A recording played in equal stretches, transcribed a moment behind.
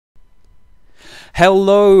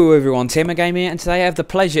Hello everyone, TMMgamer here, and today I have the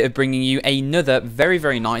pleasure of bringing you another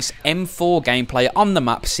very nice M4 gameplay on the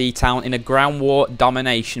map Seatown in a ground war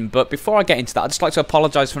domination. But before I get into that, I'd just like to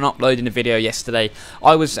apologise for not uploading a video yesterday.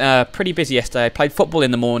 I was pretty busy yesterday. I played football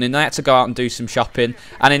in the morning, I had to go out and do some shopping,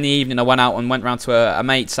 and in the evening I went out and went round to a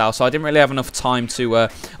mate's house, so I didn't really have enough time to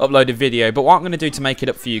upload a video. But what I'm going to do to make it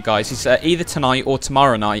up for you guys is either tonight or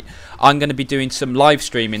tomorrow night I'm going to be doing some live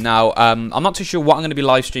streaming. Now, I'm not too sure what I'm going to be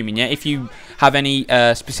live streaming yet. If you have any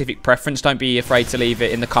specific preference, don't be afraid to leave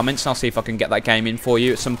it in the comments, and I'll see if I can get that game in for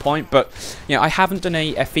you at some point. But you know, I haven't done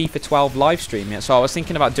a FIFA 12 live stream yet, so I was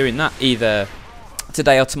thinking about doing that either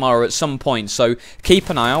today or tomorrow at some point, so keep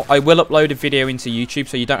an eye out. I will upload a video into YouTube,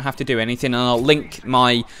 so you don't have to do anything, and I'll link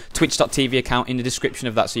my twitch.tv account in the description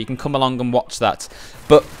of that, so you can come along and watch that.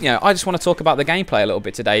 But you know, I just want to talk about the gameplay a little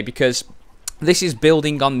bit today, because this is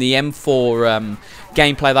building on the M4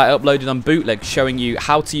 gameplay that I uploaded on Bootleg, showing you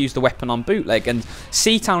how to use the weapon on Bootleg. And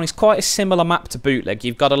Seatown is quite a similar map to Bootleg.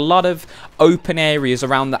 You've got a lot of open areas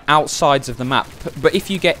around the outsides of the map, but if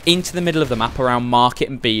you get into the middle of the map around Market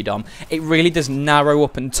and B-Dom, it really does narrow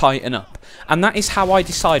up and tighten up. And that is how I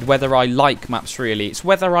decide whether I like maps, really. It's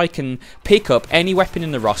whether I can pick up any weapon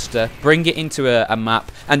in the roster, bring it into a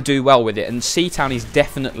map, and do well with it. And Seatown is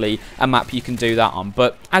definitely a map you can do that on.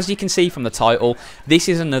 But as you can see from the title, this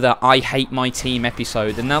is another I Hate My Team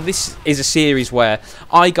episode. And now this is a series where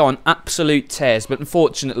I go on absolute tears, but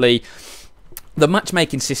unfortunately the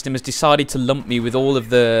matchmaking system has decided to lump me with all of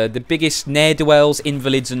the biggest ne'er-do-wells,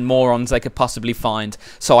 invalids and morons they could possibly find.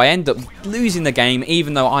 So I end up losing the game,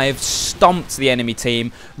 even though I have stomped the enemy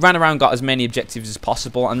team, ran around, got as many objectives as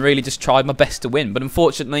possible, and really just tried my best to win. But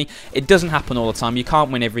unfortunately, it doesn't happen all the time. You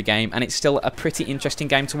can't win every game, and it's still a pretty interesting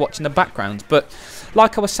game to watch in the background. But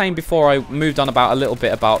like I was saying before I moved on about a little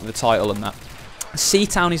bit about the title and that,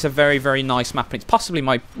 Seatown is a very nice map, and it's possibly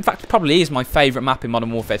my, in fact, probably is my favourite map in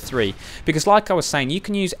Modern Warfare 3, because like I was saying, you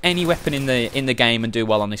can use any weapon in the game and do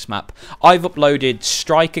well on this map. I've uploaded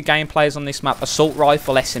striker gameplays on this map, assault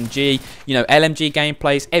rifle, SMG, you know, LMG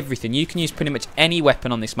gameplays, everything. You can use pretty much any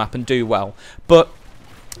weapon on this map and do well. But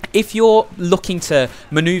if you're looking to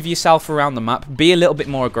maneuver yourself around the map, be a little bit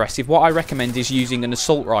more aggressive, what I recommend is using an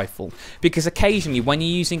assault rifle, because occasionally when you're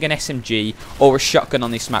using an SMG or a shotgun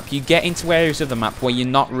on this map, you get into areas of the map where you're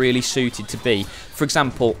not really suited to be. For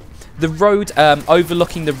example, the road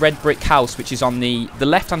overlooking the red brick house, which is on the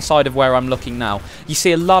left-hand side of where I'm looking now, you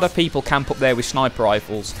see a lot of people camp up there with sniper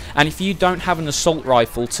rifles, and if you don't have an assault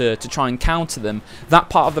rifle to try and counter them, that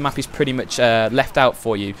part of the map is pretty much left out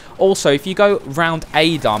for you. Also, if you go round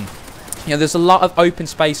A-Dom, you know, there's a lot of open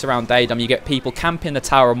space around A-Dom. You get people camping the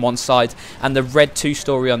tower on one side and the red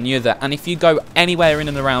two-story on the other. And if you go anywhere in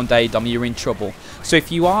and around A-Dom, you're in trouble. So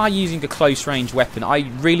if you are using a close-range weapon, I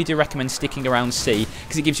really do recommend sticking around C,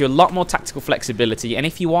 because it gives you a lot more tactical flexibility. And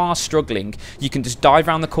if you are struggling, you can just dive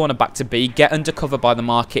around the corner back to B, get under cover by the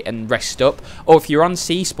market and rest up. Or if you're on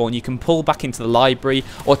C spawn, you can pull back into the library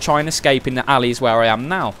or try and escape in the alleys where I am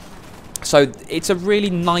now. So it's a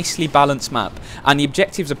really nicely balanced map, and the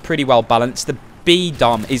objectives are pretty well balanced. The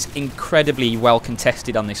B-Dom is incredibly well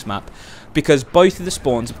contested on this map, because both of the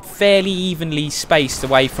spawns are fairly evenly spaced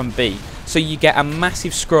away from B. So you get a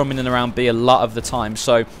massive scrum in and around B a lot of the time.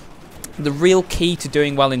 So the real key to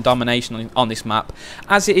doing well in domination on this map,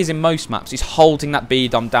 as it is in most maps, is holding that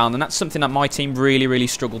B-Dom down, and that's something that my team really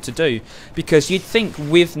struggled to do, because you'd think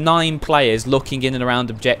with 9 players looking in and around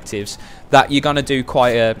objectives that you're going to do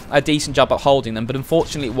quite a decent job at holding them, but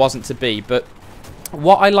unfortunately it wasn't to be. But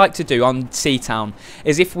what I like to do on Seatown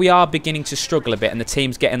is, if we are beginning to struggle a bit and the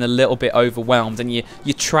team's getting a little bit overwhelmed and you're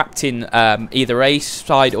trapped in either A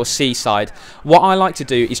side or C side, what I like to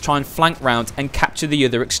do is try and flank round and capture the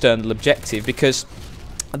other external objective, because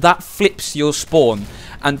that flips your spawn.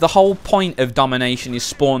 And the whole point of domination is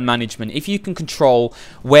spawn management. If you can control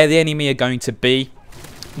where the enemy are going to be,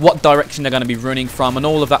 what direction they're going to be running from, and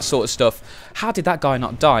all of that sort of stuff, how did that guy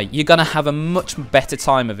not die? You're going to have a much better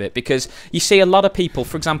time of it, because you see a lot of people,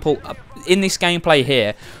 for example, in this gameplay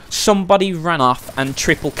here, somebody ran off and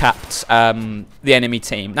triple capped the enemy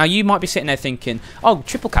team. Now you might be sitting there thinking, oh,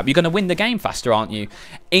 triple cap, you're going to win the game faster, aren't you?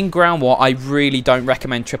 In ground war, I really don't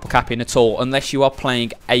recommend triple capping at all, unless you are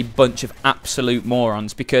playing a bunch of absolute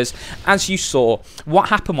morons, because as you saw, what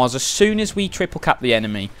happened was, as soon as we triple capped the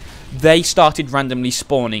enemy, they started randomly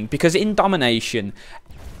spawning, because in domination,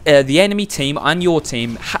 the enemy team and your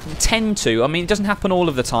team tend to, I mean, it doesn't happen all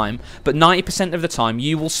of the time, but 90% of the time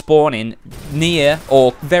you will spawn in near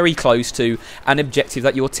or very close to an objective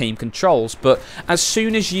that your team controls. But as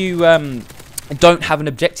soon as you don't have an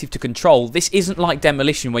objective to control. This isn't like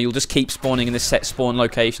Demolition where you'll just keep spawning in the set spawn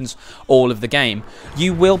locations all of the game.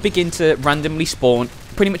 You will begin to randomly spawn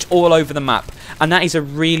pretty much all over the map, and that is a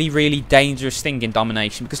really dangerous thing in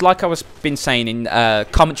Domination, because like I was been saying in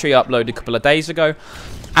commentary I uploaded a couple of days ago,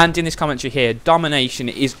 and in this commentary here, Domination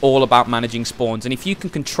is all about managing spawns, and if you can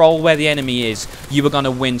control where the enemy is, you are going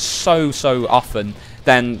to win so often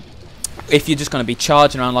than if you're just going to be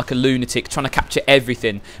charging around like a lunatic trying to capture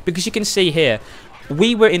everything. Because you can see here,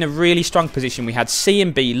 we were in a really strong position. We had C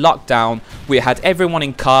and B locked down. We had everyone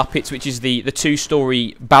in carpets, which is the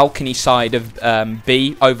two-story balcony side of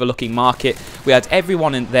B overlooking market. We had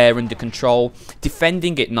everyone in there under control,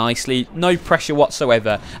 defending it nicely, no pressure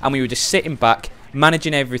whatsoever, and we were just sitting back,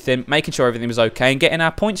 managing everything, making sure everything was okay, and getting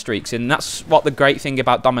our point streaks. And that's what the great thing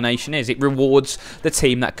about Domination is. It rewards the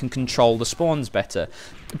team that can control the spawns better.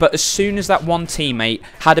 But as soon as that one teammate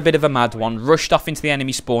had a bit of a mad one, rushed off into the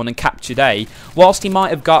enemy spawn and captured A, whilst he might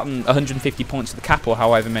have gotten 150 points to the cap or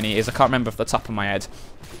however many it is, I can't remember off the top of my head,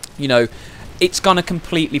 you know, it's going to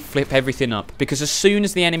completely flip everything up. Because as soon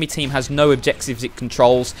as the enemy team has no objectives it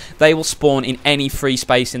controls, they will spawn in any free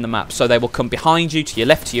space in the map. So they will come behind you, to your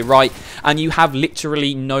left, to your right, and you have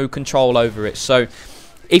literally no control over it. So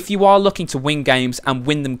if you are looking to win games and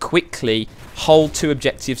win them quickly, hold 2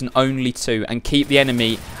 objectives and only 2, and keep the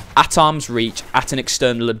enemy at arm's reach at an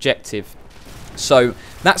external objective. So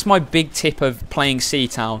that's my big tip of playing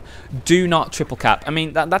Seatown. Do not triple cap. I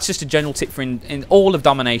mean, that's just a general tip for in all of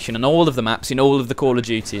Domination and all of the maps in all of the Call of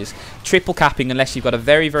Duties. Triple capping unless you've got a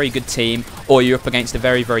very good team or you're up against a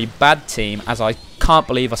very bad team, as I can't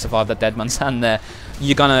believe I survived that dead man's hand there.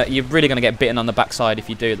 You're really gonna get bitten on the backside if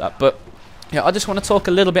you do that. But yeah, I just want to talk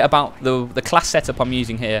a little bit about the class setup I'm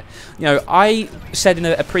using here. You know, I said in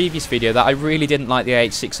a previous video that I really didn't like the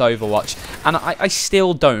AH6 Overwatch, and I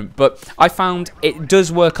still don't, but I found it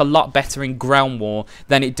does work a lot better in Ground War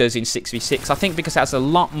than it does in 6v6. I think because it has a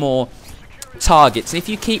lot more targets, and if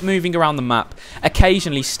you keep moving around the map,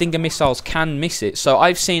 occasionally Stinger missiles can miss it. So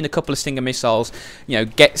I've seen a couple of Stinger missiles, you know,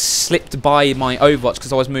 get slipped by my Overwatch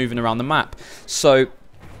because I was moving around the map. So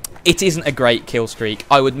it isn't a great kill streak.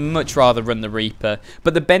 I would much rather run the Reaper.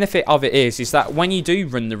 But the benefit of it is that when you do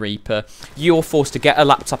run the Reaper, you're forced to get a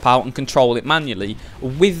laptop out and control it manually.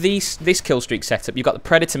 With this kill streak setup, you've got the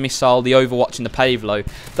Predator missile, the Overwatch and the Pavlo.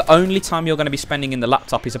 The only time you're going to be spending in the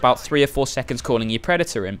laptop is about 3 or 4 seconds calling your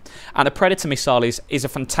Predator in. And a Predator missile is a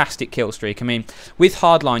fantastic kill streak. I mean, with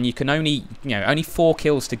Hardline, you can only 4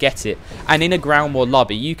 kills to get it. And in a Ground War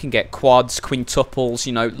lobby, you can get quads, quintuples,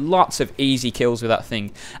 you know, lots of easy kills with that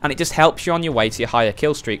thing. And it just helps you on your way to your higher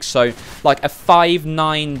kill streaks. So like a 5,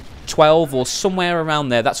 9, 12 or somewhere around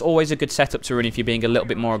there, that's always a good setup to run if you're being a little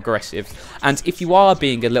bit more aggressive. And if you are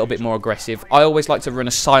being a little bit more aggressive, I always like to run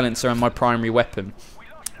a silencer on my primary weapon,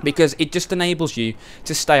 because it just enables you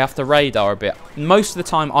to stay off the radar a bit. Most of the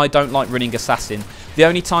time I don't like running Assassin. The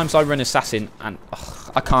only times I run Assassin, and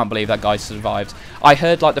I can't believe that guy survived. I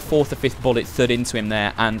heard like the 4th or 5th bullet thud into him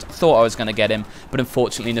there and thought I was going to get him, but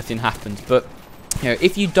unfortunately nothing happened. But you know,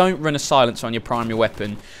 if you don't run a silencer on your primary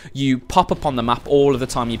weapon, you pop up on the map all of the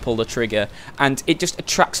time you pull the trigger, and it just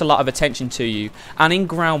attracts a lot of attention to you. And in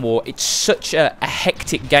Ground War, it's such a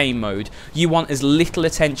hectic game mode. You want as little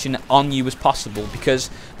attention on you as possible,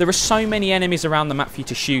 because there are so many enemies around the map for you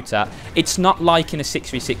to shoot at. It's not like in a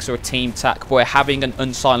 6v6 or a team tac where having an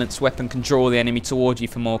unsilenced weapon can draw the enemy towards you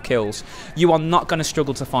for more kills. You are not going to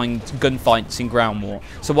struggle to find gunfights in Ground War.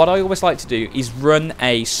 So what I always like to do is run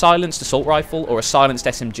a silenced assault rifle or a silenced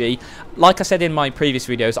SMG. Like I said in my previous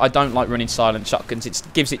videos, I don't like running silent shotguns. It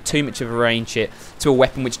gives it too much of a range hit to a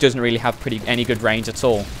weapon which doesn't really have any good range at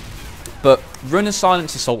all. But run a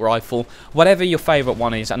silenced assault rifle, whatever your favourite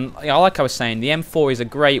one is. And you know, like I was saying, the M4 is a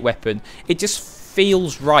great weapon. It just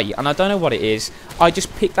feels right, and I don't know what it is. I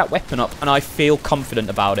just pick that weapon up and I feel confident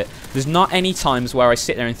about it. There's not any times where I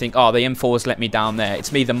sit there and think, oh, the M4's let me down there.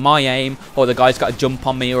 It's either my aim, or the guy's got a jump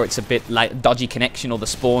on me, or it's a bit like dodgy connection, or the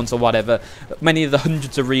spawns, or whatever. Many of the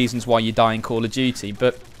hundreds of reasons why you die in Call of Duty.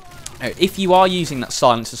 But if you are using that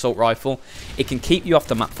silenced assault rifle, it can keep you off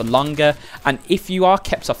the map for longer, and if you are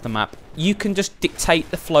kept off the map, you can just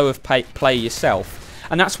dictate the flow of play yourself.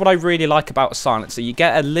 And that's what I really like about a silencer. You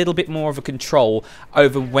get a little bit more of a control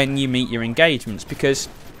over when you meet your engagements, because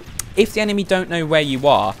if the enemy don't know where you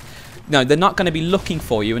are, no, they're not going to be looking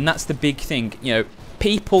for you, and that's the big thing. You know,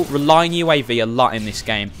 people rely on UAV a lot in this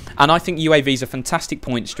game, and I think UAV is a fantastic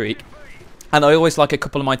point streak. And I always like a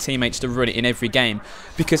couple of my teammates to run it in every game,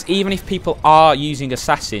 because even if people are using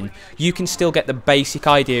Assassin, you can still get the basic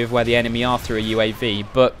idea of where the enemy are through a UAV.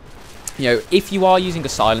 But you know, if you are using a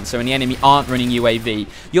silencer and the enemy aren't running UAV,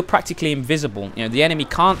 you're practically invisible. You know, the enemy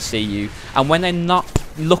can't see you, and when they're not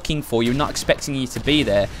looking for you, not expecting you to be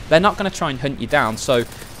there, they're not going to try and hunt you down. So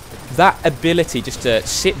that ability just to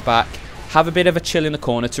sit back, have a bit of a chill in the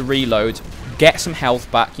corner to reload, get some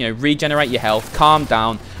health back, you know, regenerate your health, calm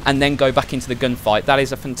down, and then go back into the gunfight, that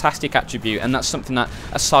is a fantastic attribute, and that's something that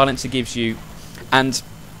a silencer gives you. And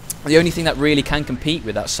the only thing that really can compete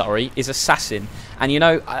with that, is Assassin. And you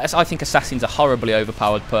know, I think Assassin's a horribly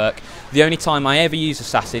overpowered perk. The only time I ever use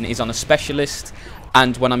Assassin is on a specialist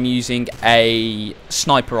and when I'm using a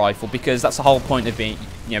sniper rifle, because that's the whole point of being,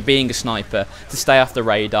 you know, being a sniper, to stay off the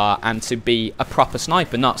radar and to be a proper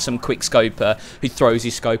sniper, not some quick scoper who throws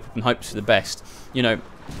his scope up and hopes for the best. You know,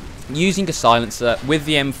 using a silencer with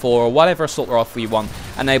the M4 or whatever assault rifle you want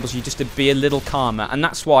enables you just to be a little calmer, and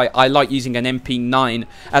that's why I like using an MP9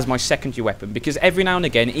 as my secondary weapon, because every now and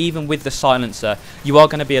again, even with the silencer, you are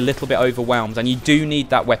going to be a little bit overwhelmed, and you do need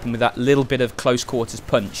that weapon with that little bit of close quarters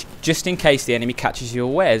punch, just in case the enemy catches you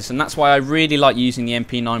unawares. And that's why I really like using the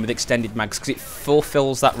MP9 with extended mags, because it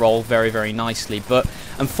fulfills that role very, very nicely. But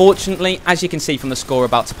unfortunately, as you can see from the score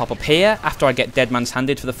about to pop up here, after I get dead man's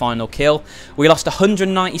handed for the final kill, we lost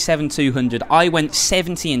 197-200. I went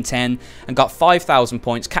 70-10 and got 5,000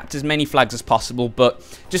 points, capped as many flags as possible, but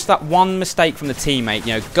just that one mistake from the teammate,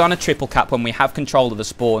 you know, gone a triple cap when we have control of the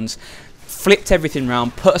spawns, flipped everything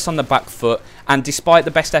round, put us on the back foot, and despite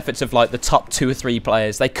the best efforts of like the top 2 or 3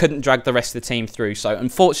 players, they couldn't drag the rest of the team through. So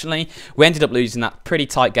unfortunately, we ended up losing that pretty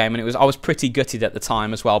tight game, and I was pretty gutted at the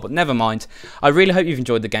time as well, but never mind. I really hope you've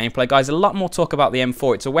enjoyed the gameplay, guys. A lot more talk about the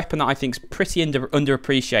M4. It's a weapon that I think is pretty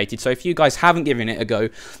underappreciated, so if you guys haven't given it a go,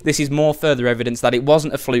 this is more further evidence that it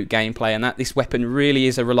wasn't a fluke gameplay and that this weapon really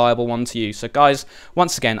is a reliable one to use. So guys,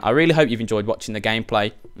 once again, I really hope you've enjoyed watching the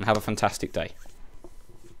gameplay, and have a fantastic day.